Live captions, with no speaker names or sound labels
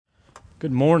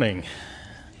Good morning.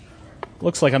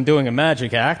 Looks like I'm doing a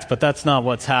magic act, but that's not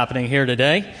what's happening here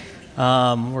today.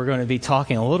 We're going to be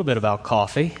talking a little bit about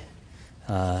coffee.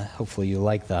 Hopefully you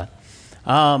like that.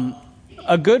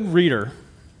 A good reader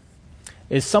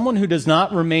is someone who does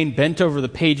not remain bent over the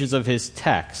pages of his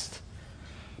text,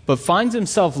 but finds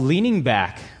himself leaning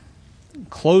back,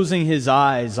 closing his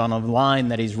eyes on a line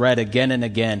that he's read again and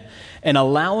again, and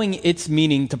allowing its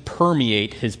meaning to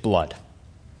permeate his blood.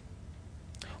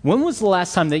 When was the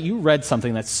last time that you read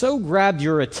something that so grabbed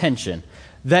your attention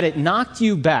that it knocked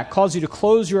you back, caused you to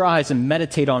close your eyes and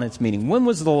meditate on its meaning? When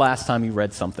was the last time you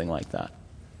read something like that?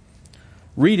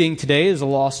 Reading today is a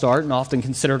lost art and often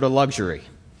considered a luxury.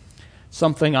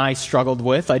 Something I struggled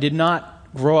with. I did not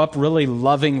grow up really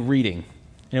loving reading.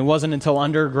 And it wasn't until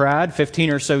undergrad,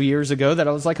 15 or so years ago, that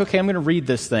I was like, okay, I'm going to read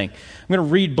this thing. I'm going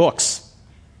to read books.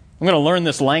 I'm going to learn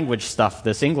this language stuff,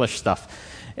 this English stuff,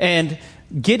 and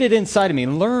get it inside of me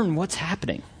and learn what's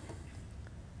happening.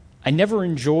 I never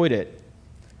enjoyed it.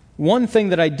 One thing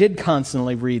that I did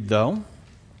constantly read, though,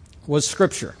 was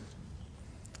Scripture.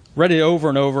 Read it over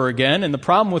and over again, and the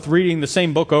problem with reading the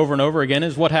same book over and over again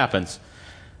is what happens.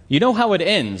 You know how it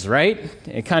ends, right?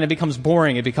 It kind of becomes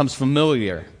boring. It becomes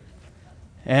familiar.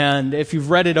 And if you've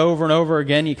read it over and over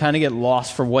again, you kind of get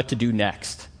lost for what to do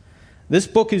next. This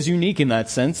book is unique in that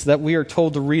sense that we are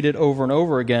told to read it over and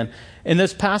over again. In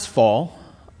this past fall,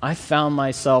 I found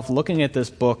myself looking at this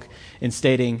book and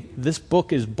stating, this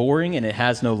book is boring and it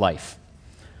has no life.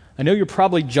 I know you're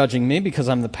probably judging me because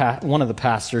I'm one of the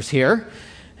pastors here,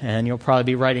 and you'll probably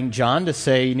be writing John to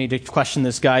say you need to question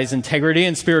this guy's integrity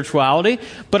and spirituality,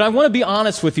 but I want to be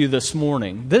honest with you this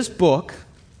morning. This book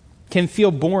can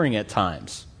feel boring at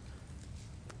times.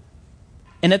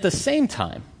 And at the same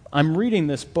time, I'm reading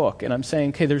this book and I'm saying,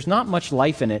 okay, there's not much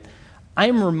life in it. I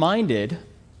am reminded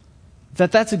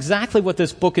that that's exactly what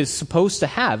this book is supposed to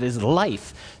have, is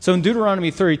life. So in Deuteronomy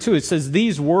 32, it says,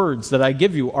 these words that I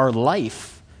give you are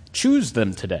life. Choose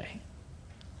them today.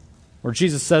 Or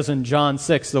Jesus says in John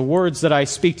 6, the words that I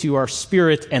speak to you are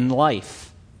spirit and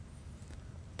life.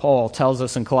 Paul tells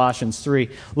us in Colossians 3,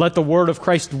 let the word of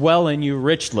Christ dwell in you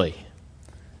richly.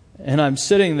 And I'm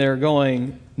sitting there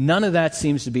going, none of that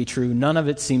seems to be true. None of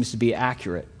it seems to be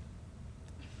accurate.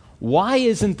 Why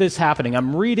isn't this happening?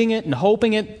 I'm reading it and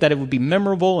hoping that it would be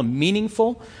memorable and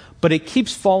meaningful, but it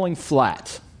keeps falling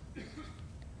flat.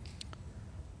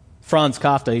 Franz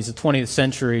Kafka, he's a 20th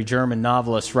century German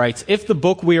novelist, writes, if the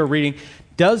book we are reading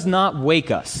does not wake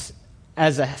us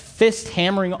as a fist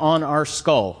hammering on our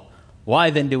skull, why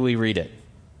then do we read it?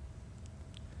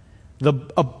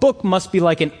 A book must be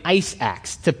like an ice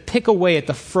axe to pick away at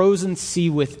the frozen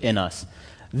sea within us.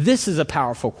 This is a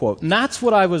powerful quote. And that's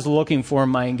what I was looking for in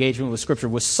my engagement with Scripture,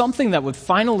 was something that would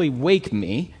finally wake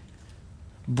me,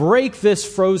 break this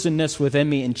frozenness within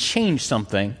me, and change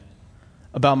something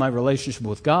about my relationship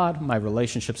with God, my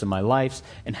relationships in my life,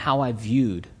 and how I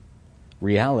viewed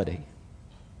reality.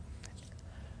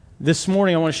 This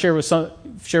morning I want to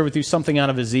share with you something out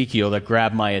of Ezekiel that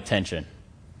grabbed my attention.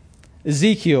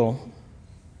 Ezekiel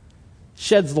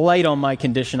sheds light on my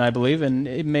condition, I believe, and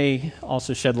it may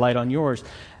also shed light on yours.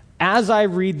 As I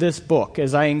read this book,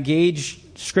 as I engage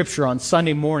Scripture on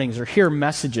Sunday mornings or hear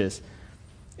messages,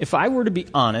 if I were to be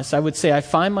honest, I would say I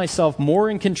find myself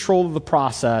more in control of the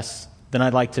process than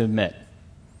I'd like to admit.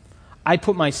 I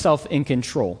put myself in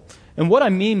control. And what I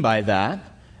mean by that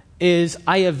is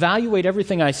I evaluate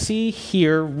everything I see,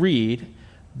 hear, read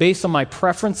based on my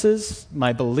preferences,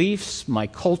 my beliefs, my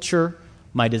culture,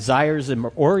 my desires,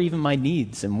 or even my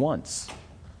needs and wants.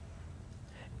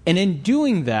 And in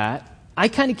doing that, I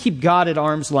kind of keep God at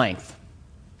arm's length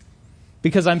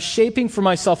because I'm shaping for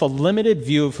myself a limited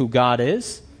view of who God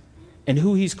is and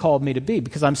who He's called me to be,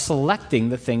 because I'm selecting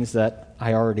the things that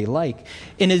I already like.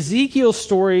 And Ezekiel's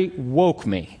story woke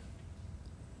me.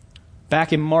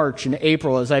 Back in March and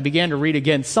April, as I began to read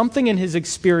again, something in his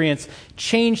experience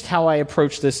changed how I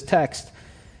approached this text.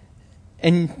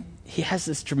 And he has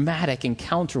this dramatic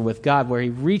encounter with God where he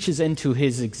reaches into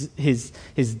his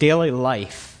daily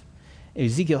life.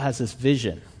 Ezekiel has this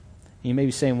vision. You may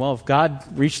be saying, well, if God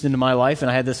reached into my life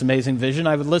and I had this amazing vision,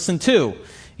 I would listen too.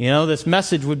 This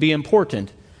message would be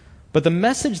important. But the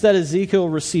message that Ezekiel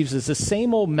receives is the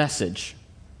same old message.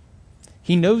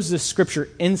 He knows this Scripture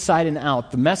inside and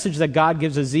out. The message that God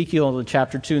gives Ezekiel in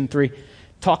chapter 2 and 3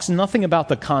 talks nothing about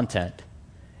the content.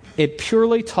 It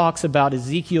purely talks about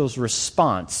Ezekiel's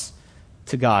response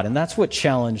to God. And that's what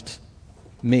challenged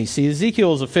me. See,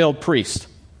 Ezekiel is a failed priest.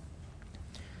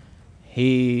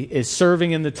 He is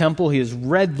serving in the temple. He has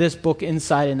read this book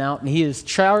inside and out, and he is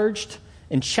charged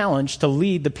and challenged to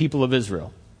lead the people of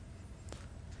Israel.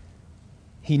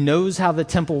 He knows how the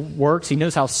temple works. He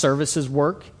knows how services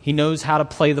work. He knows how to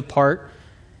play the part.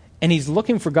 And he's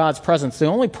looking for God's presence. The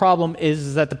only problem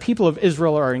is that the people of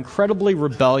Israel are incredibly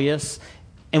rebellious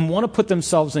and want to put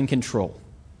themselves in control.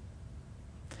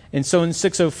 And so in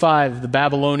 605, the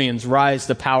Babylonians rise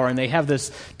to power, and they have this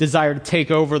desire to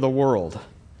take over the world.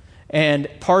 And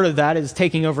part of that is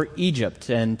taking over Egypt.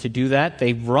 And to do that,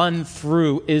 they run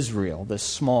through Israel, this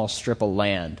small strip of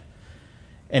land.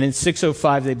 And in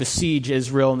 605, they besiege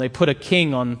Israel, and they put a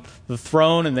king on the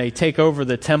throne, and they take over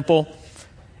the temple.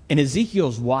 And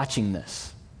Ezekiel's watching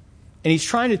this. And he's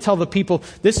trying to tell the people,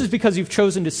 this is because you've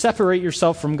chosen to separate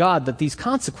yourself from God, that these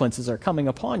consequences are coming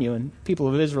upon you. And people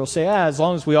of Israel say, as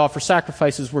long as we offer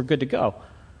sacrifices, we're good to go.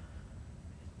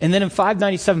 And then in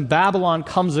 597, Babylon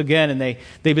comes again, and they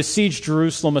besiege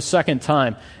Jerusalem a second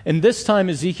time. And this time,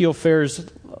 Ezekiel fares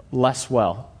less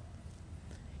well.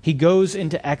 He goes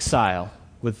into exile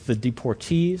with the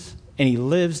deportees, and he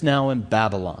lives now in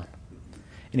Babylon.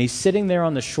 And he's sitting there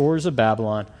on the shores of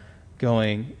Babylon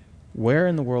going, where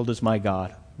in the world is my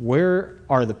God? Where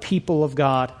are the people of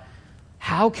God?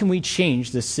 How can we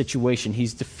change this situation?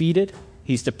 He's defeated,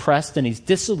 he's depressed, and he's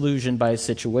disillusioned by his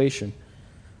situation.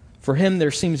 For him, there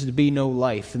seems to be no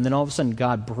life. And then all of a sudden,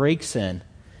 God breaks in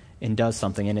and does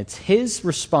something. And it's his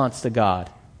response to God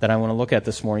that I want to look at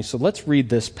this morning. So let's read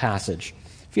this passage.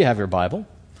 If you have your Bible,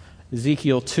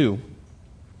 Ezekiel 2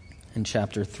 and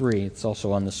chapter 3. It's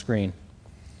also on the screen.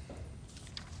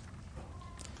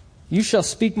 You shall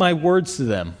speak my words to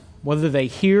them, whether they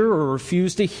hear or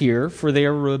refuse to hear, for they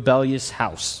are a rebellious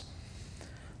house.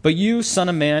 But you, son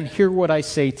of man, hear what I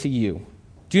say to you.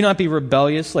 Do not be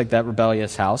rebellious like that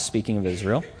rebellious house, speaking of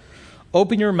Israel.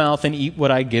 Open your mouth and eat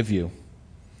what I give you.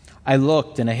 I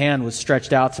looked, and a hand was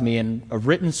stretched out to me, and a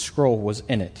written scroll was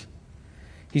in it.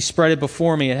 He spread it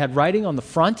before me. It had writing on the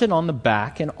front and on the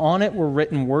back, and on it were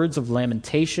written words of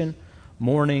lamentation,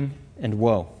 mourning, and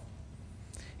woe.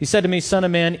 He said to me, Son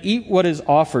of man, eat what is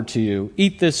offered to you.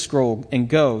 Eat this scroll, and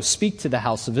go, speak to the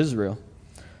house of Israel.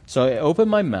 So I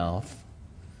opened my mouth,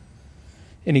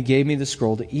 and he gave me the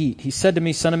scroll to eat. He said to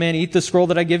me, Son of man, eat the scroll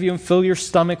that I give you, and fill your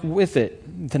stomach with it.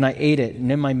 Then I ate it,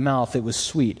 and in my mouth it was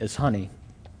sweet as honey.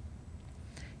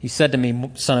 He said to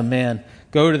me, Son of man,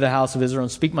 go to the house of Israel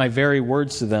and speak my very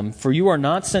words to them. For you are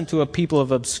not sent to a people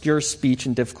of obscure speech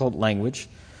and difficult language,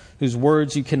 whose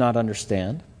words you cannot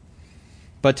understand,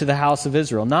 but to the house of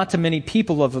Israel, not to many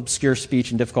people of obscure speech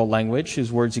and difficult language,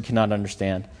 whose words you cannot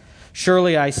understand.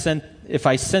 Surely if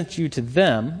I sent you to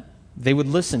them, they would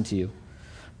listen to you.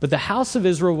 But the house of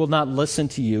Israel will not listen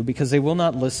to you, because they will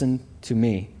not listen to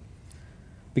me.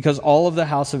 Because all of the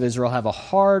house of Israel have a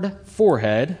hard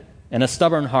forehead and a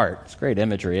stubborn heart. It's great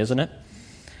imagery, isn't it?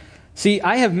 See,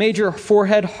 I have made your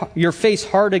face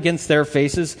hard against their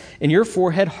faces, and your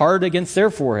forehead hard against their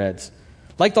foreheads.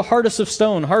 Like the hardest of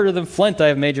stone, harder than flint, I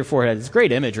have made your forehead. It's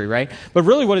great imagery, right? But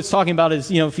really what it's talking about is,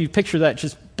 if you picture that,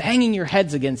 just banging your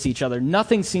heads against each other.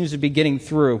 Nothing seems to be getting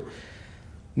through.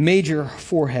 Made your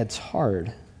foreheads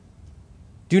hard.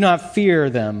 Do not fear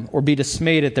them or be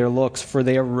dismayed at their looks, for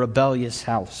they are a rebellious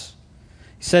house.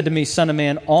 He said to me, Son of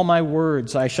man, all my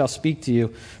words I shall speak to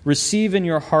you. Receive in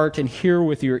your heart and hear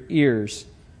with your ears.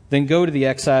 Then go to the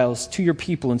exiles, to your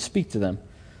people, and speak to them.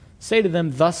 Say to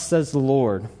them, thus says the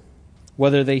Lord,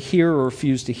 whether they hear or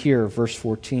refuse to hear. Verse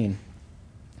 14.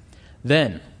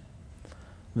 Then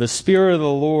the Spirit of the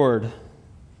Lord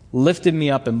lifted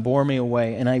me up and bore me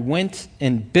away, and I went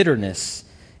in bitterness,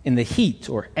 in the heat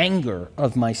or anger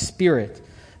of my spirit,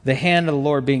 the hand of the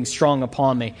Lord being strong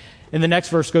upon me. And the next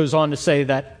verse goes on to say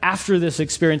that after this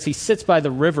experience, he sits by the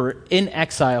river in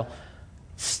exile,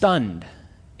 stunned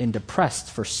and depressed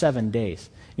for 7 days.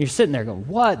 And you're sitting there going,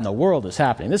 what in the world is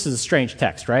happening? This is a strange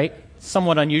text, right?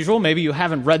 Somewhat unusual. Maybe you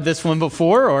haven't read this one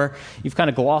before, or you've kind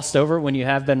of glossed over it when you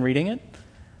have been reading it.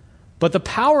 But the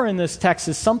power in this text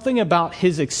is something about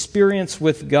his experience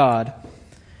with God.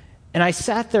 And I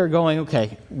sat there going,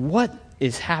 okay, what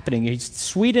is happening? He's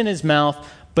sweet in his mouth,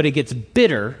 but it gets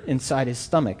bitter inside his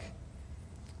stomach.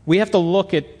 We have to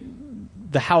look at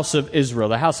the house of Israel.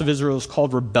 The house of Israel is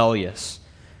called rebellious.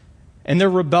 And they're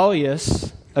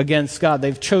rebellious against God.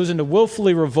 They've chosen to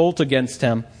willfully revolt against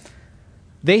him.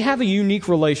 They have a unique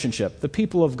relationship. The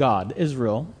people of God,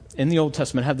 Israel, in the Old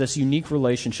Testament, have this unique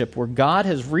relationship where God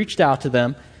has reached out to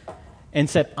them and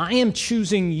said, I am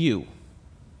choosing you.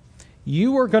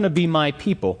 You are going to be my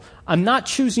people. I'm not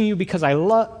choosing you because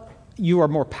you are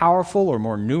more powerful or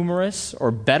more numerous or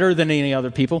better than any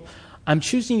other people. I'm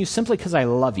choosing you simply because I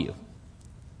love you.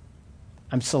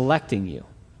 I'm selecting you.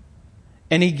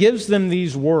 And he gives them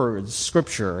these words,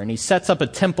 Scripture, and he sets up a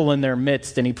temple in their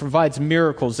midst, and he provides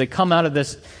miracles. They come out of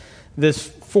this this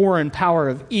foreign power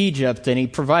of Egypt, and he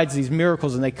provides these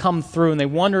miracles, and they come through, and they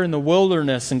wander in the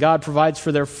wilderness, and God provides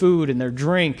for their food and their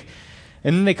drink.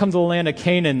 And then they come to the land of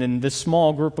Canaan, and this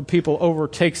small group of people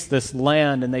overtakes this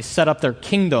land, and they set up their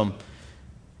kingdom.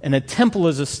 And a temple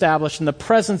is established, and the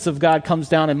presence of God comes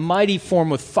down in mighty form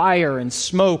with fire and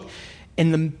smoke,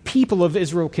 and the people of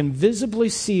Israel can visibly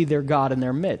see their God in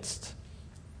their midst.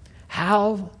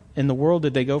 How in the world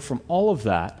did they go from all of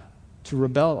that to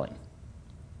rebelling?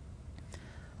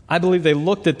 I believe they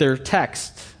looked at their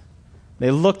text.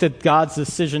 They looked at God's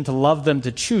decision to love them,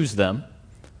 to choose them,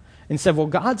 and said, well,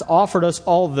 God's offered us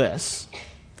all this,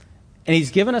 and he's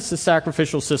given us the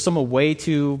sacrificial system, a way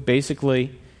to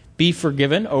basically be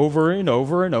forgiven over and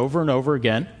over and over and over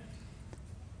again.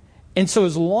 And so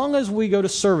as long as we go to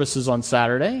services on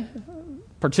Saturday,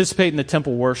 participate in the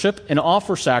temple worship, and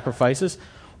offer sacrifices,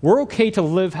 we're okay to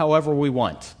live however we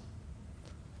want,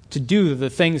 to do the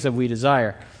things that we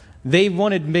desire. They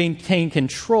wanted to maintain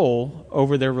control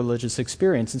over their religious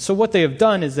experience. And so what they have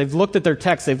done is they've looked at their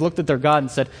text, they've looked at their God and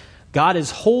said, God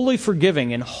is wholly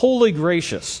forgiving and wholly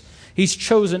gracious. He's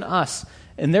chosen us,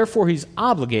 and therefore he's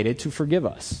obligated to forgive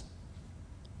us.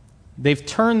 They've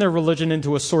turned their religion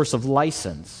into a source of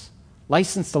license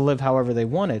to live however they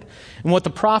wanted. And what the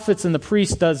prophets and the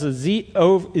priest does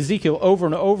Ezekiel over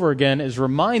and over again is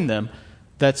remind them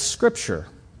that Scripture,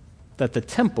 that the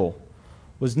temple,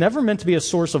 was never meant to be a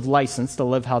source of license to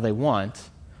live how they want,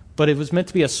 but it was meant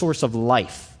to be a source of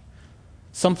life,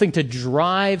 something to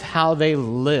drive how they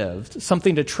lived,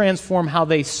 something to transform how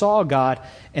they saw God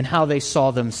and how they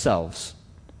saw themselves.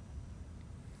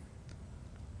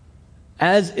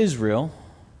 As Israel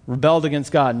rebelled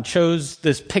against God and chose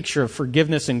this picture of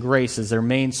forgiveness and grace as their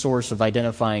main source of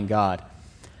identifying God,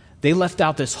 they left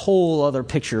out this whole other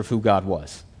picture of who God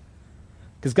was.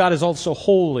 Because God is also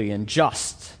holy and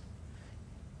just.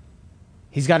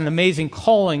 He's got an amazing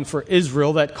calling for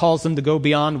Israel that calls them to go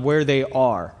beyond where they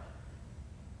are.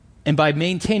 And by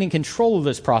maintaining control of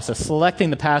this process, selecting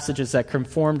the passages that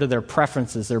conform to their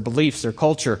preferences, their beliefs, their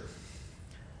culture,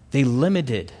 they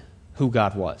limited who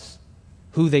God was,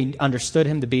 who they understood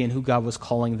him to be, and who God was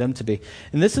calling them to be.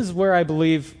 And this is where I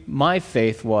believe my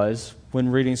faith was when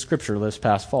reading Scripture this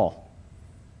past fall,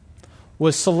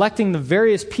 was selecting the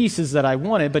various pieces that I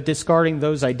wanted, but discarding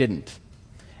those I didn't.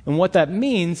 And what that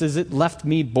means is it left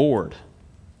me bored,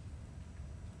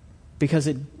 because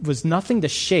it was nothing to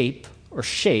shape or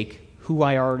shake who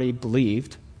I already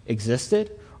believed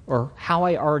existed or how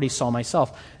I already saw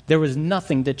myself. There was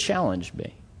nothing to challenge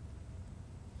me.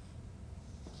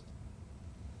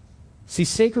 See,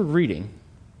 sacred reading,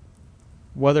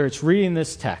 whether it's reading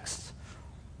this text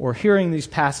or hearing these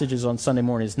passages on Sunday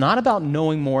morning, is not about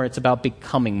knowing more, it's about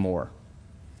becoming more.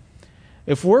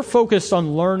 If we're focused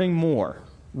on learning more,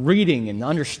 reading and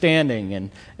understanding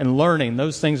and learning,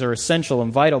 those things are essential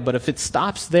and vital, but if it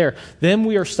stops there, then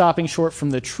we are stopping short from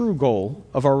the true goal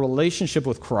of our relationship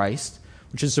with Christ,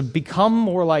 which is to become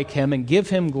more like him and give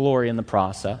him glory in the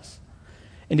process,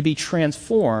 and to be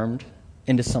transformed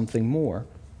into something more.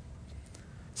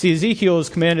 See, Ezekiel is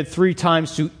commanded 3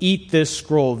 times to eat this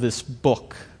scroll, this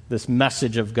book, this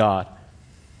message of God.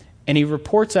 And he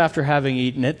reports after having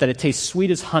eaten it that it tastes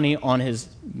sweet as honey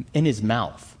in his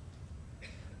mouth.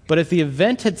 But if the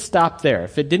event had stopped there,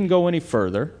 if it didn't go any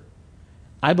further,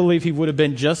 I believe he would have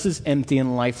been just as empty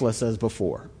and lifeless as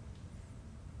before.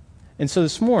 And so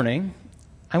this morning,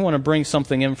 I want to bring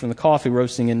something in from the coffee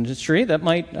roasting industry that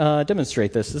might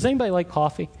demonstrate this. Does anybody like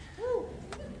coffee?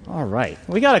 All right.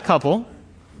 We got a couple.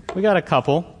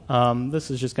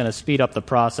 This is just going to speed up the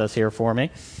process here for me.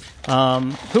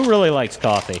 Who really likes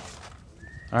coffee?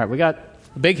 All right, we got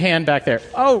a big hand back there.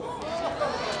 Oh,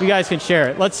 you guys can share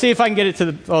it. Let's see if I can get it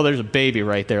to the... Oh, there's a baby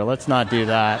right there. Let's not do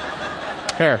that.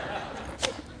 Here.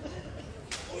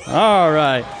 All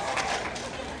right.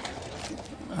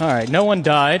 No one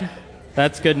died.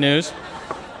 That's good news.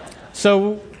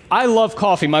 So I love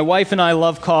coffee. My wife and I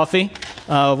love coffee.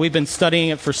 We've been studying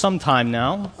it for some time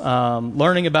now,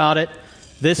 learning about it.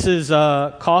 This is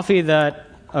coffee that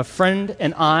a friend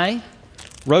and I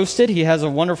roasted. He has a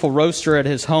wonderful roaster at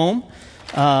his home,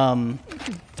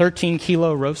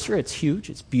 13-kilo roaster. It's huge.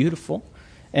 It's beautiful.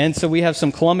 And so we have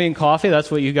some Colombian coffee.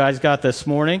 That's what you guys got this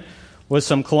morning, was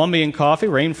some Colombian coffee,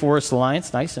 Rainforest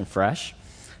Alliance, nice and fresh,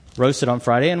 roasted on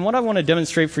Friday. And what I want to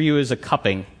demonstrate for you is a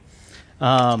cupping.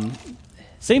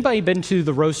 Has anybody been to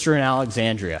the roaster in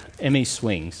Alexandria, Emmy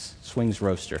Swings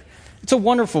Roaster? It's a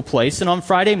wonderful place, and on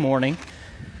Friday morning,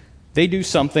 they do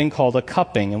something called a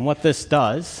cupping. And what this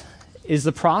does is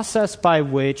the process by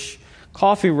which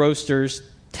coffee roasters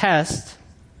test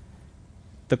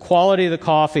the quality of the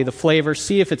coffee, the flavor,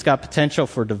 see if it's got potential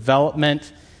for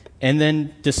development and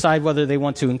then decide whether they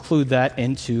want to include that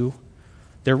into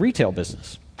their retail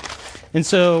business. And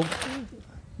so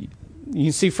you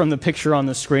can see from the picture on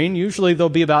the screen, usually there'll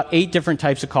be about 8 different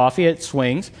types of coffee at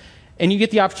Swings, and you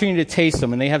get the opportunity to taste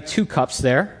them. And they have 2 cups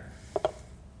there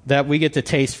that we get to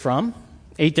taste from,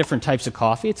 8 different types of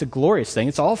coffee. It's a glorious thing.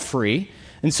 It's all free.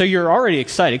 And so you're already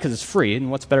excited because it's free,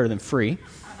 and what's better than free?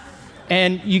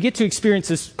 And you get to experience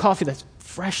this coffee that's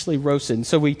freshly roasted. And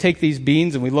so we take these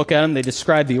beans and we look at them. They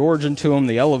describe the origin to them,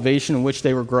 the elevation in which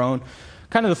they were grown,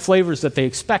 kind of the flavors that they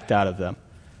expect out of them.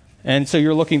 And so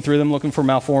you're looking through them, looking for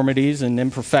malformities and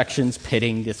imperfections,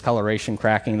 pitting, discoloration,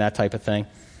 cracking, that type of thing.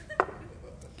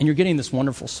 And you're getting this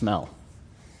wonderful smell.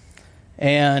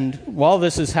 And while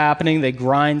this is happening, they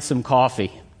grind some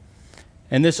coffee.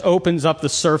 And this opens up the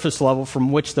surface level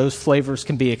from which those flavors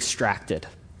can be extracted.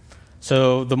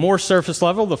 So the more surface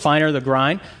level, the finer the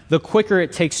grind, the quicker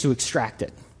it takes to extract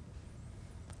it.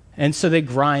 And so they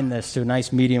grind this to a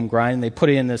nice medium grind, and they put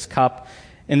it in this cup,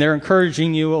 and they're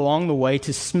encouraging you along the way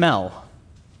to smell.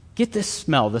 Get this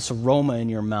smell, this aroma in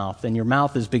your mouth, and your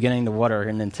mouth is beginning to water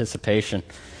in anticipation.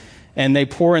 And they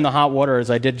pour in the hot water, as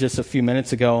I did just a few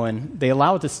minutes ago, and they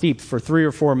allow it to steep for 3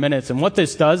 or 4 minutes. And what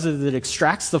this does is it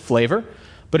extracts the flavor,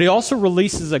 but it also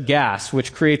releases a gas,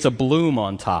 which creates a bloom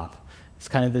on top. It's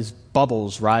kind of these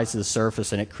bubbles rise to the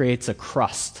surface, and it creates a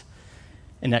crust.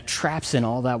 And that traps in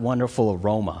all that wonderful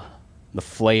aroma, the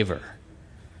flavor.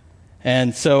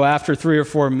 And so after 3 or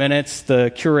 4 minutes,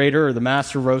 the curator or the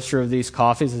master roaster of these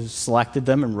coffees has selected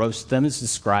them and roasted them, is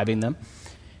describing them.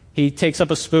 He takes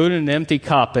up a spoon and an empty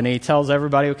cup, and he tells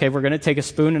everybody, okay, we're going to take a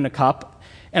spoon and a cup,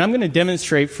 and I'm going to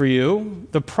demonstrate for you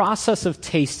the process of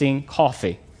tasting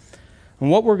coffee. And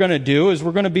what we're going to do is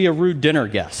we're going to be a rude dinner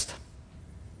guest.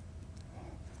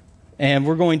 And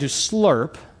we're going to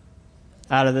slurp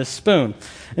out of this spoon.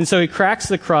 And so he cracks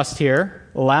the crust here,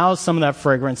 allows some of that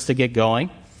fragrance to get going.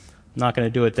 I'm not going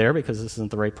to do it there because this isn't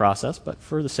the right process, but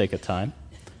for the sake of time.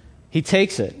 He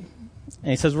takes it, and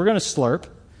he says, we're going to slurp,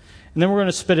 and then we're going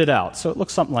to spit it out. So it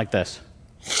looks something like this.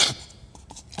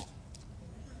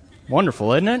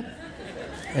 Wonderful, isn't it?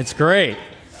 It's great.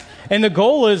 And the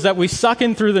goal is that we suck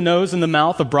in through the nose and the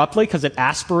mouth abruptly because it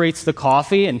aspirates the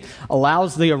coffee and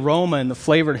allows the aroma and the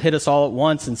flavor to hit us all at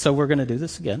once. And so we're going to do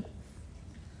this again.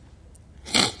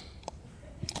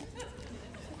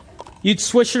 You'd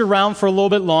switch it around for a little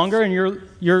bit longer, and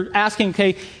you're asking,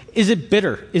 okay, is it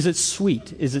bitter? Is it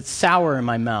sweet? Is it sour in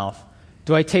my mouth?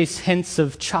 Do I taste hints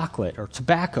of chocolate or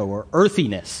tobacco or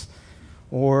earthiness?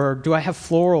 Or do I have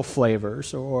floral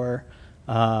flavors or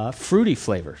fruity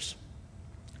flavors?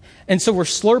 And so we're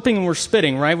slurping and we're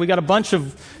spitting, right? We got a bunch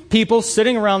of people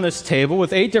sitting around this table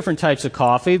with 8 different types of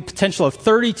coffee, potential of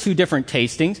 32 different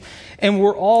tastings, and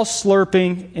we're all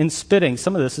slurping and spitting.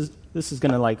 Some of this is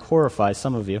going to like horrify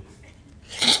some of you.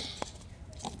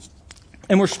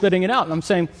 And we're spitting it out. And I'm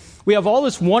saying, we have all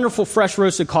this wonderful fresh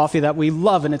roasted coffee that we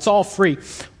love, and it's all free.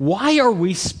 Why are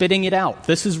we spitting it out?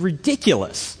 This is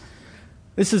ridiculous.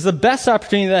 This is the best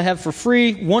opportunity that I have for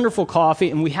free, wonderful coffee,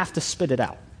 and we have to spit it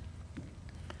out.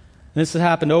 And this has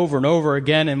happened over and over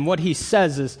again, and what he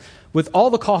says is, with all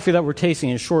the coffee that we're tasting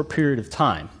in a short period of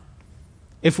time,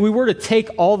 if we were to take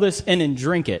all this in and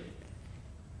drink it,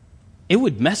 it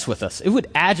would mess with us. It would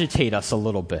agitate us a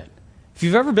little bit. If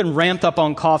you've ever been ramped up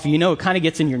on coffee, you know it kind of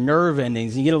gets in your nerve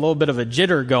endings. You get a little bit of a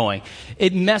jitter going.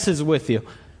 It messes with you.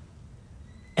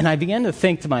 And I began to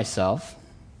think to myself,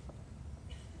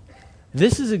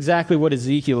 this is exactly what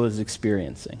Ezekiel is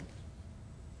experiencing.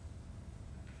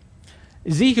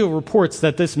 Ezekiel reports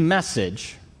that this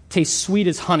message tastes sweet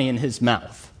as honey in his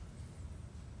mouth.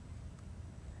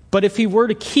 But if he were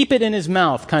to keep it in his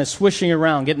mouth, kind of swishing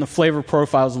around, getting the flavor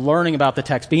profiles, learning about the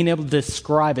text, being able to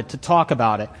describe it, to talk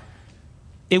about it,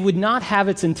 it would not have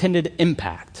its intended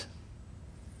impact.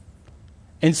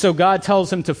 And so God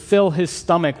tells him to fill his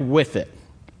stomach with it.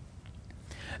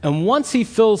 And once he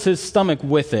fills his stomach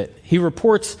with it, he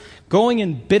reports going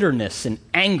in bitterness and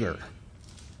anger.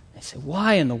 I say,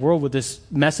 why in the world would this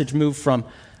message move from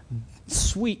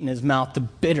sweet in his mouth to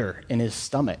bitter in his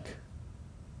stomach?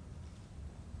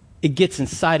 It gets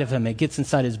inside of him, it gets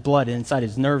inside his blood, and inside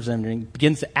his nerves, and it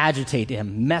begins to agitate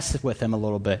him, mess with him a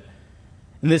little bit.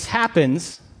 And this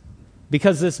happens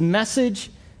because this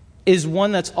message is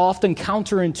one that's often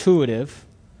counterintuitive,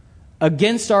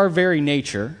 against our very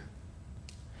nature,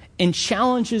 and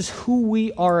challenges who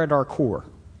we are at our core.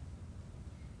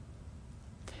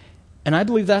 And I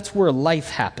believe that's where life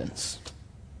happens.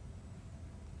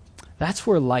 That's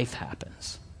where life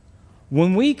happens.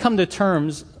 When we come to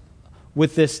terms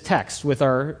with this text, with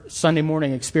our Sunday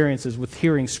morning experiences, with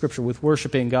hearing Scripture, with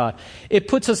worshiping God, it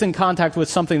puts us in contact with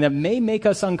something that may make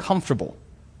us uncomfortable.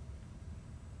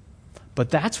 But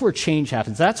that's where change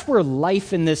happens. That's where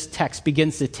life in this text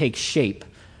begins to take shape.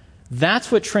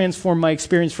 That's what transformed my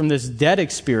experience from this dead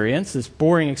experience, this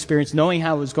boring experience, knowing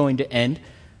how it was going to end,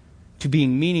 to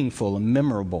being meaningful and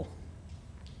memorable.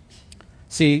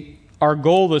 See, our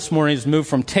goal this morning is to move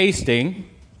from tasting,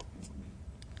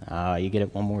 you get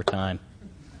it one more time,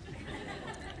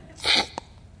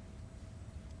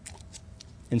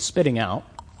 and spitting out,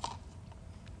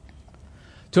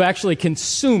 to actually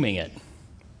consuming it,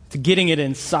 to getting it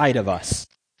inside of us.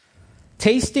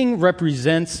 Tasting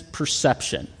represents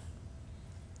perception,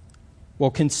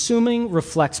 while consuming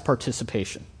reflects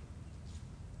participation.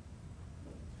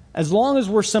 As long as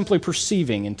we're simply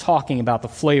perceiving and talking about the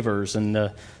flavors and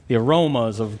the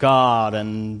aromas of God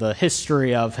and the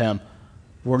history of Him,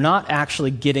 we're not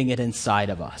actually getting it inside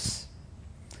of us.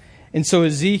 And so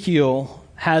Ezekiel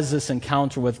has this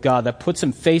encounter with God that puts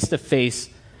him face to face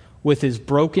with his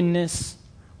brokenness,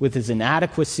 with his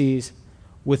inadequacies,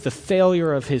 with the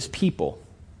failure of his people.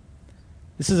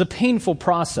 This is a painful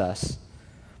process,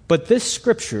 but this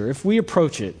scripture, if we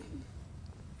approach it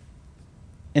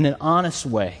in an honest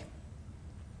way,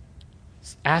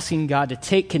 asking God to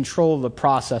take control of the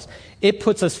process, it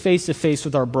puts us face to face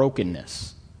with our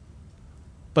brokenness.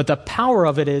 But the power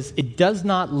of it is, it does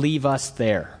not leave us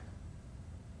there.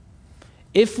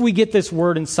 If we get this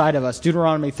word inside of us,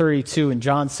 Deuteronomy 32 and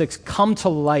John 6 come to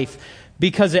life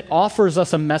because it offers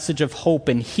us a message of hope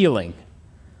and healing.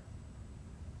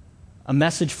 A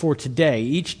message for today,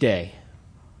 each day,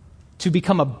 to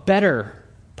become a better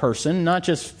person, not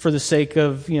just for the sake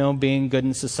of, being good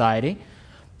in society,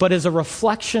 but as a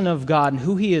reflection of God and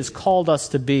who He has called us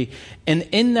to be. And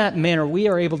in that manner, we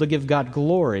are able to give God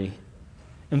glory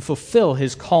and fulfill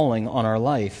His calling on our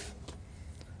life.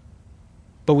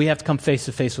 But we have to come face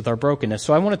to face with our brokenness.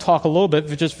 So I want to talk a little bit,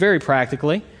 just very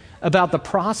practically, about the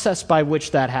process by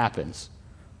which that happens.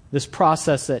 This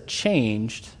process that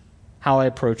changed how I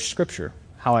approached Scripture,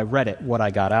 how I read it, what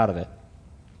I got out of it.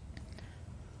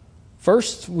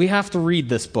 First, we have to read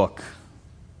this book.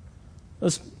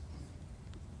 This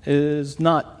is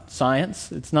not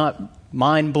science. It's not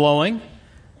mind-blowing.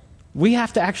 We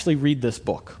have to actually read this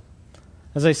book.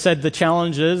 As I said, the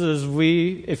challenge is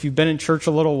if you've been in church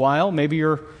a little while, maybe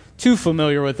you're too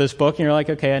familiar with this book and you're like,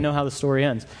 okay, I know how the story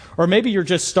ends. Or maybe you're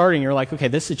just starting, you're like, okay,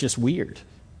 this is just weird.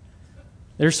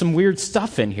 There's some weird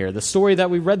stuff in here. The story that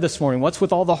we read this morning, what's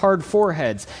with all the hard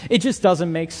foreheads? It just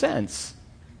doesn't make sense.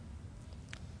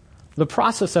 The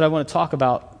process that I want to talk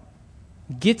about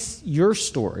gets your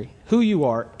story, who you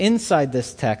are, inside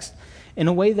this text in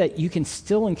a way that you can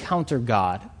still encounter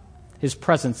God, His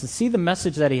presence, and see the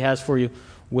message that He has for you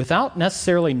without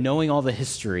necessarily knowing all the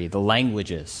history, the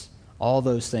languages, all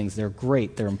those things. They're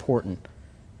great, they're important.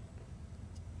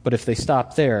 But if they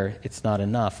stop there, it's not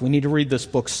enough. We need to read this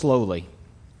book slowly.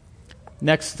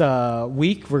 Next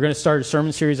week, we're going to start a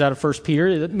sermon series out of 1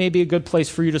 Peter. That may be a good place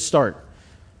for you to start.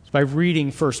 By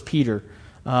reading 1 Peter.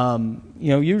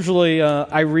 Usually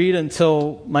I read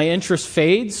until my interest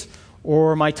fades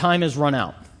or my time has run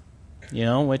out.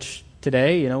 Which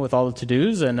today, with all the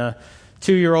to-dos and a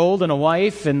 2-year-old and a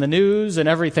wife and the news and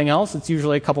everything else, it's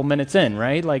usually a couple minutes in,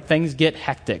 right? Like things get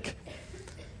hectic.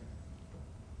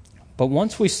 But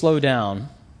once we slow down,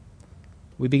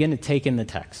 we begin to take in the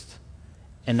text.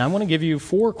 And I want to give you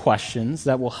 4 questions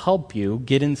that will help you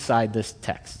get inside this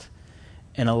text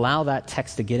and allow that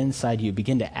text to get inside you,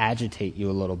 begin to agitate you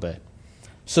a little bit.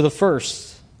 So the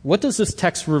first, what does this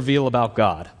text reveal about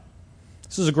God?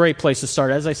 This is a great place to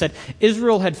start. As I said,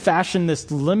 Israel had fashioned this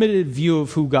limited view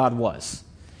of who God was.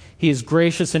 He is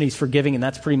gracious and He's forgiving, and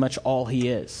that's pretty much all He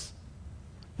is.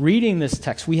 Reading this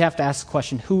text, we have to ask the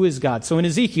question, who is God? So in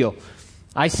Ezekiel,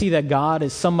 I see that God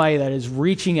is somebody that is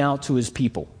reaching out to His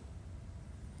people,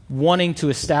 wanting to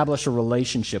establish a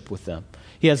relationship with them.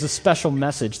 He has a special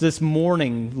message. This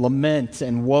mourning, lament,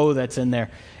 and woe that's in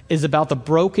there is about the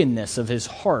brokenness of His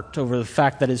heart over the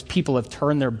fact that His people have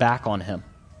turned their back on Him.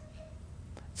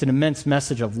 It's an immense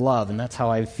message of love, and that's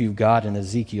how I view God in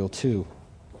Ezekiel too.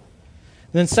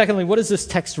 And then secondly, what does this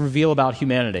text reveal about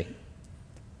humanity?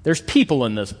 There's people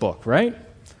in this book, right?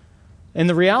 And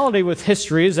the reality with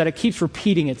history is that it keeps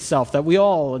repeating itself, that we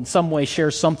all in some way share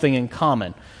something in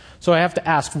common. So I have to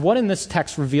ask, what in this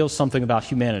text reveals something about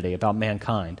humanity, about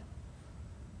mankind?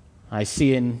 I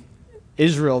see in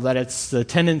Israel that it's the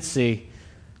tendency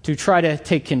to try to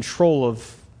take control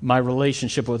of my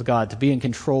relationship with God, to be in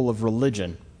control of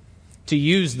religion, to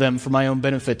use them for my own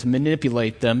benefit, to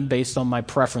manipulate them based on my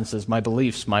preferences, my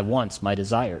beliefs, my wants, my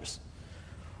desires.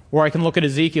 Or I can look at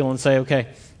Ezekiel and say, okay,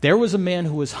 there was a man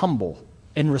who was humble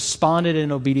and responded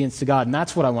in obedience to God, and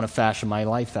that's what I want to fashion my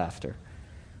life after.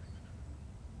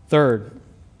 Third,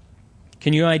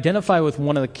 Can you identify with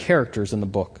one of the characters in the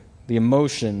book, the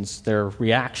emotions, their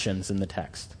reactions in the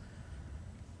text?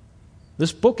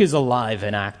 This book is alive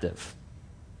and active.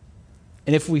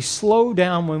 And if we slow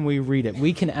down when we read it,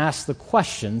 we can ask the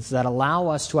questions that allow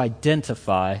us to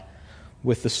identify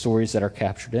with the stories that are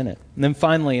captured in it. And then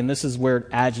finally, and this is where it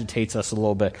agitates us a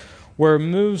little bit, where it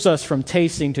moves us from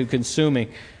tasting to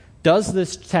consuming, does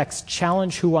this text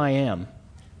challenge who I am,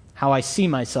 how I see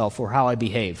myself, or how I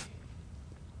behave?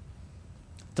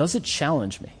 Does it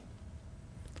challenge me?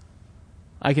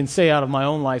 I can say out of my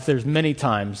own life, there's many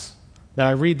times that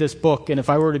I read this book, and if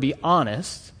I were to be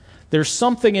honest, there's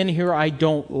something in here I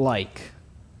don't like.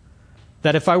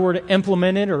 That if I were to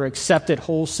implement it or accept it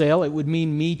wholesale, it would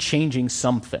mean me changing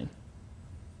something.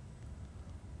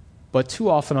 But too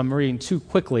often I'm reading too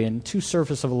quickly and too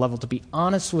surface of a level to be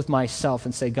honest with myself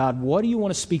and say, God, what do you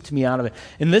want to speak to me out of it?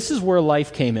 And this is where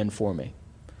life came in for me,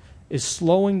 is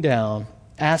slowing down,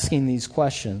 asking these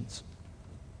questions.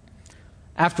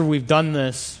 After we've done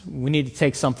this, we need to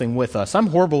take something with us. I'm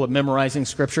horrible at memorizing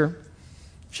Scripture.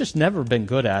 I've just never been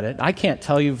good at it. I can't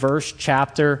tell you verse,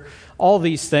 chapter, all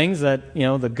these things that,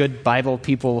 the good Bible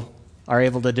people are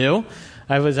able to do.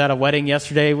 I was at a wedding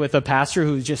yesterday with a pastor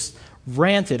who just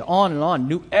ranted on and on,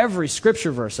 knew every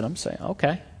Scripture verse, and I'm saying,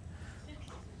 okay.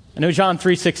 I know John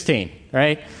 3:16,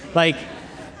 right?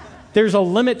 There's a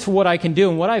limit to what I can do,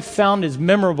 and what I've found is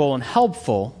memorable and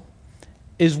helpful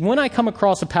is when I come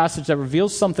across a passage that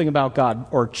reveals something about God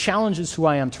or challenges who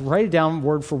I am, to write it down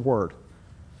word for word.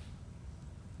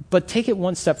 But take it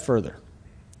one step further.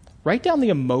 Write down the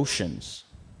emotions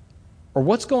or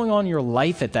what's going on in your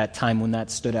life at that time when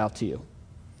that stood out to you.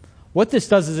 What this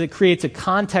does is it creates a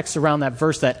context around that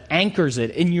verse that anchors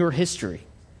it in your history.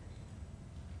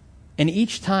 And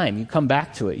each time you come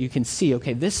back to it, you can see,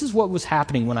 okay, this is what was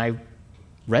happening when I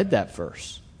read that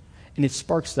verse. And it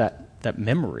sparks that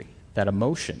memory, that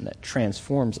emotion that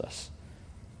transforms us.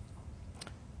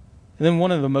 And then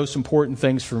one of the most important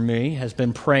things for me has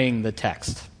been praying the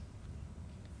text.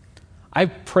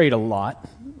 I've prayed a lot.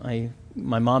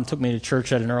 My mom took me to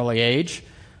church at an early age,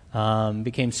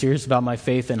 became serious about my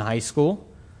faith in high school,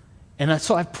 and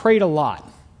so I've prayed a lot.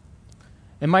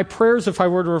 And my prayers, if I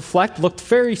were to reflect, looked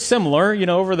very similar,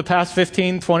 over the past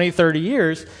 15, 20, 30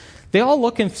 years. They all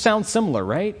look and sound similar,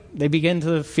 right? They begin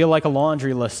to feel like a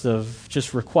laundry list of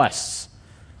just requests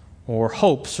or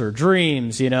hopes or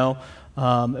dreams, If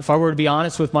I were to be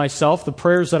honest with myself, the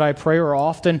prayers that I pray are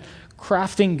often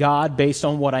crafting God based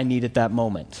on what I need at that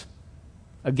moment.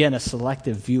 Again, a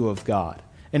selective view of God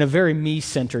and a very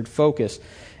me-centered focus.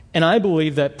 And I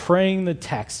believe that praying the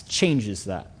text changes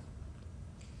that.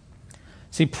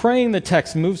 See, praying the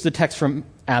text moves the text from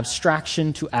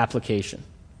abstraction to application.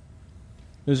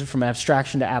 Moves it from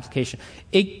abstraction to application.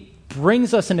 It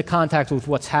brings us into contact with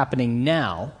what's happening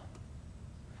now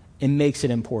and makes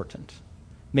it important,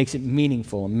 makes it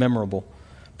meaningful and memorable.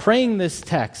 Praying this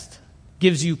text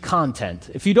gives you content.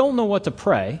 If you don't know what to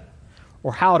pray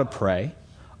or how to pray,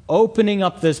 opening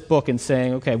up this book and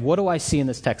saying, okay, what do I see in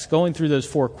this text? Going through those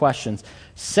 4 questions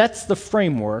sets the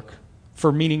framework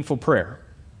for meaningful prayer.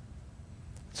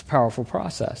 It's a powerful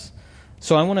process.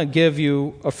 So I want to give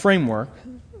you a framework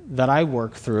that I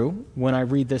work through when I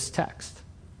read this text.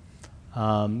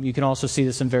 You can also see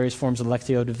this in various forms of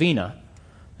Lectio Divina,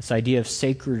 this idea of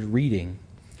sacred reading.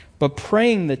 But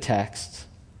praying the text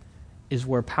is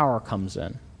where power comes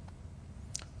in.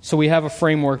 So we have a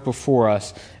framework before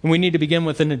us, and we need to begin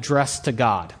with an address to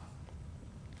God.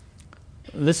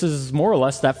 This is more or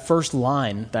less that first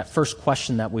line, that first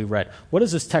question that we read. What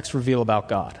does this text reveal about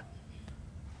God?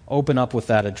 Open up with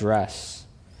that address.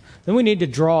 Then we need to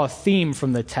draw a theme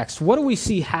from the text. What do we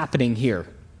see happening here?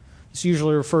 This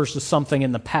usually refers to something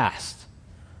in the past.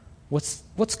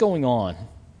 What's going on?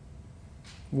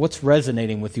 What's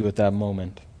resonating with you at that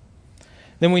moment?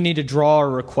 Then we need to draw a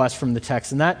request from the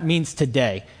text, and that means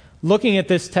today. Looking at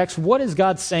this text, what is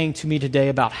God saying to me today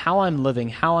about how I'm living,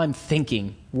 how I'm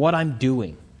thinking, what I'm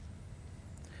doing?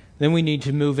 Then we need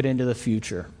to move it into the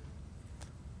future.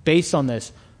 Based on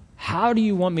this, how do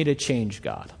you want me to change,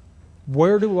 God?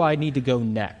 Where do I need to go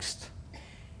next?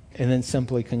 And then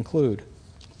simply conclude.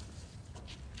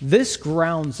 This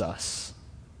grounds us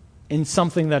in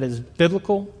something that is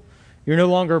biblical. You're no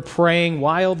longer praying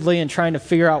wildly and trying to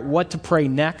figure out what to pray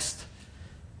next.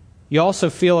 You also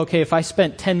feel, okay, if I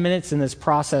spent 10 minutes in this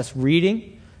process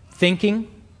reading, thinking,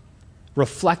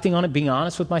 reflecting on it, being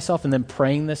honest with myself, and then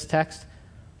praying this text,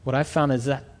 what I've found is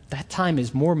that time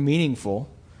is more meaningful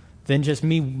than just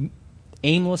me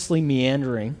aimlessly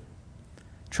meandering,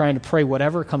 trying to pray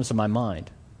whatever comes to my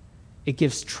mind. It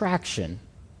gives traction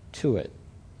to it.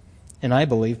 And I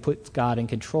believe puts God in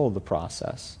control of the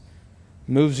process.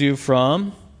 moves you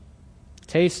from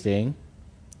tasting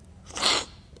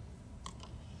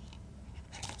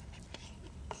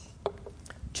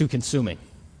to consuming.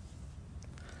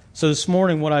 So this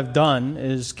morning what I've done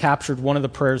is captured one of the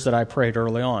prayers that I prayed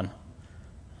early on.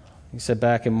 He said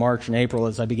back in March and April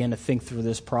as I began to think through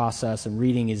this process and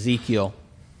reading Ezekiel.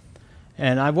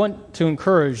 And I want to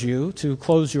encourage you to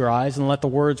close your eyes and let the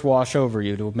words wash over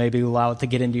you, to maybe allow it to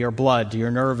get into your blood, to your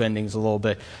nerve endings a little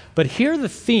bit. But hear the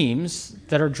themes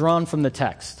that are drawn from the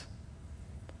text.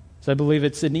 So I believe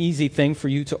it's an easy thing for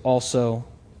you to also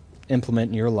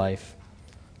implement in your life.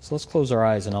 So let's close our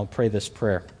eyes and I'll pray this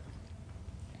prayer.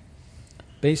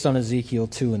 Based on Ezekiel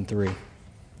 2 and 3.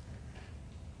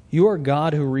 You are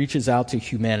God who reaches out to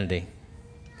humanity,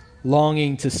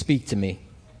 longing to speak to me,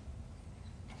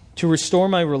 to restore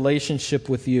my relationship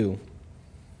with you.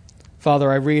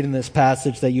 Father, I read in this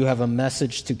passage that you have a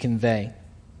message to convey.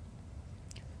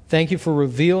 Thank you for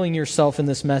revealing yourself in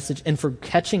this message and for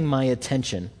catching my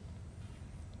attention.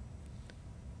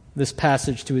 This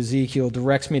passage to Ezekiel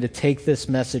directs me to take this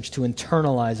message, to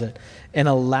internalize it, and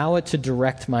allow it to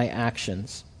direct my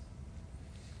actions.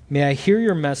 May I hear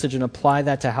your message and apply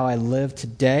that to how I live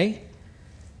today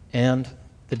and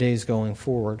the days going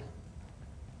forward.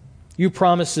 You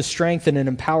promised to strengthen and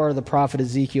empower the prophet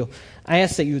Ezekiel. I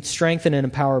ask that you would strengthen and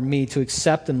empower me to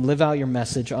accept and live out your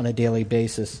message on a daily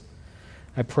basis.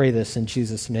 I pray this in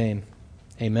Jesus' name.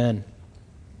 Amen.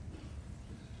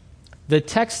 The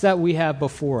text that we have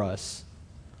before us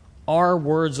are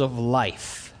words of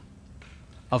life,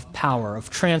 of power, of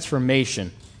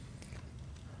transformation.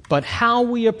 But how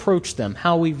we approach them,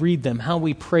 how we read them, how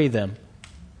we pray them,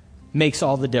 makes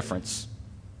all the difference.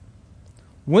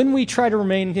 When we try to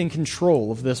remain in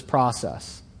control of this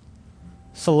process,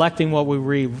 selecting what we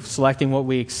read, selecting what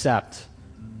we accept,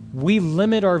 we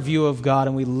limit our view of God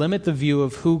and we limit the view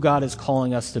of who God is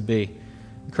calling us to be.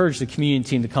 I encourage the communion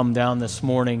team to come down this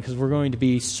morning because we're going to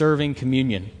be serving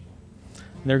communion.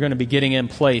 They're going to be getting in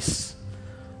place.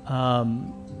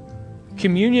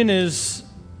 Communion is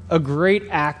a great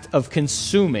act of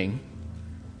consuming,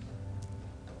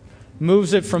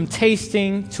 moves it from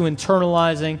tasting to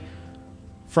internalizing,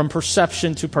 from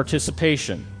perception to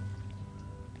participation.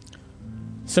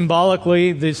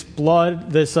 Symbolically, this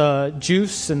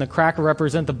juice and the cracker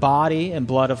represent the body and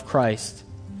blood of Christ.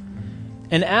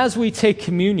 And as we take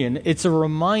communion, it's a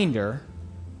reminder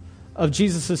of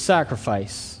Jesus'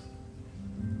 sacrifice.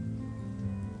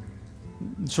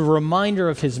 It's a reminder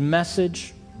of his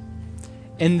message.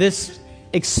 And this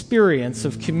experience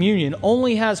of communion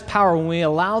only has power when we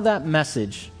allow that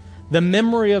message, the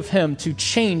memory of him, to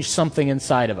change something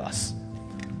inside of us.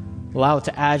 Allow it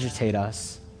to agitate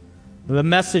us. The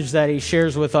message that he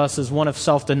shares with us is one of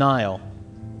self-denial,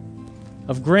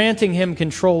 of granting him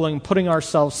control and putting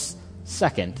ourselves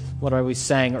second. What I was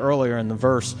saying earlier in the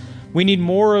verse. We need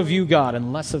more of you, God,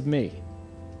 and less of me.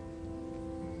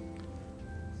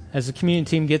 As the communion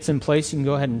team gets in place, you can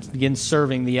go ahead and begin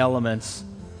serving the elements.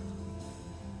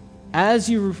 As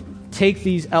you take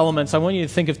these elements, I want you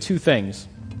to think of two things.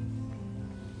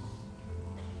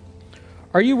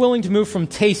 Are you willing to move from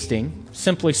tasting,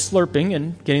 simply slurping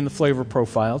and getting the flavor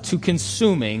profile, to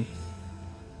consuming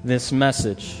this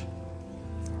message?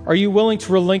 Are you willing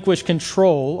to relinquish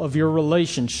control of your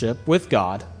relationship with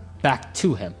God back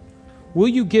to him? Will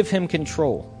you give him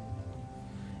control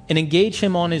and engage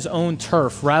him on his own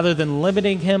turf rather than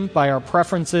limiting him by our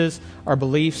preferences, our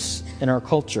beliefs, and our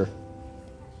culture?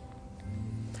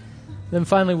 Then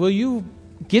finally, will you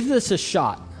give this a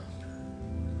shot?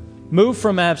 Move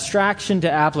from abstraction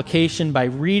to application by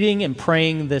reading and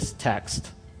praying this text,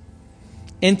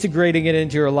 integrating it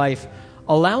into your life,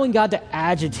 allowing God to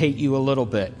agitate you a little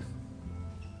bit.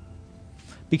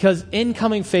 Because in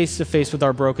coming face to face with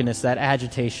our brokenness, that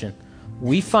agitation,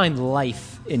 we find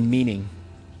life and meaning.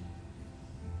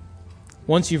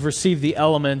 Once you've received the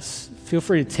elements, feel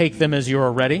free to take them as you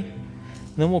are ready.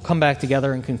 And then we'll come back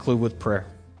together and conclude with prayer.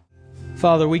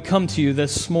 Father, we come to you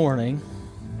this morning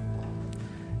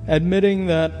admitting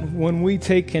that when we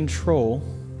take control,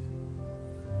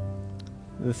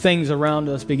 the things around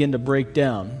us begin to break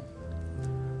down.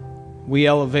 We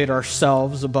elevate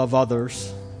ourselves above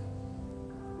others,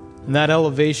 and that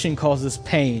elevation causes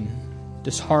pain,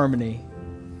 disharmony,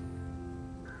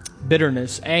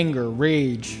 bitterness, anger,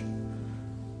 rage.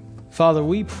 Father,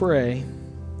 we pray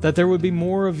that there would be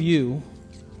more of you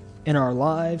in our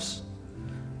lives,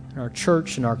 in our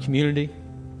church, in our community.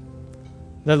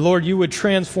 That, Lord, you would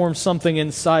transform something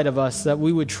inside of us, that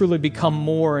we would truly become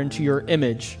more into your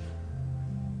image.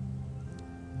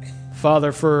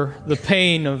 Father, for the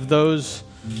pain of those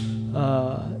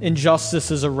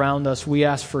injustices around us, we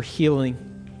ask for healing.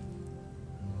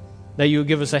 that you would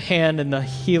give us a hand in the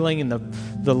healing and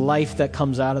the life that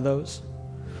comes out of those.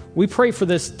 We pray for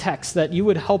this text that you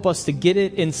would help us to get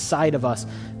it inside of us,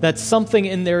 that something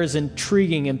in there is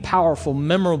intriguing and powerful,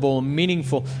 memorable and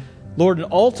meaningful. Lord,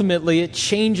 and ultimately it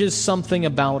changes something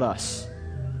about us.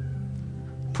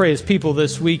 Pray as people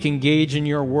this week engage in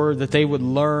your word that they would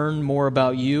learn more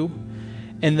about you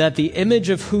and that the image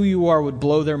of who you are would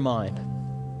blow their mind.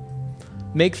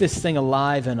 Make this thing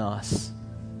alive in us,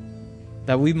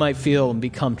 that we might feel and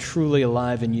become truly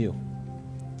alive in you.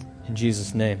 In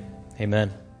Jesus' name,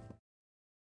 amen.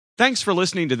 Thanks for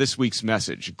listening to this week's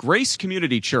message. Grace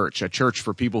Community Church, a church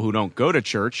for people who don't go to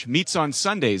church, meets on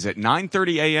Sundays at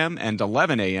 9:30 a.m. and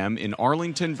 11 a.m. in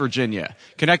Arlington, Virginia.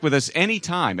 Connect with us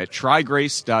anytime at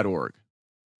trygrace.org.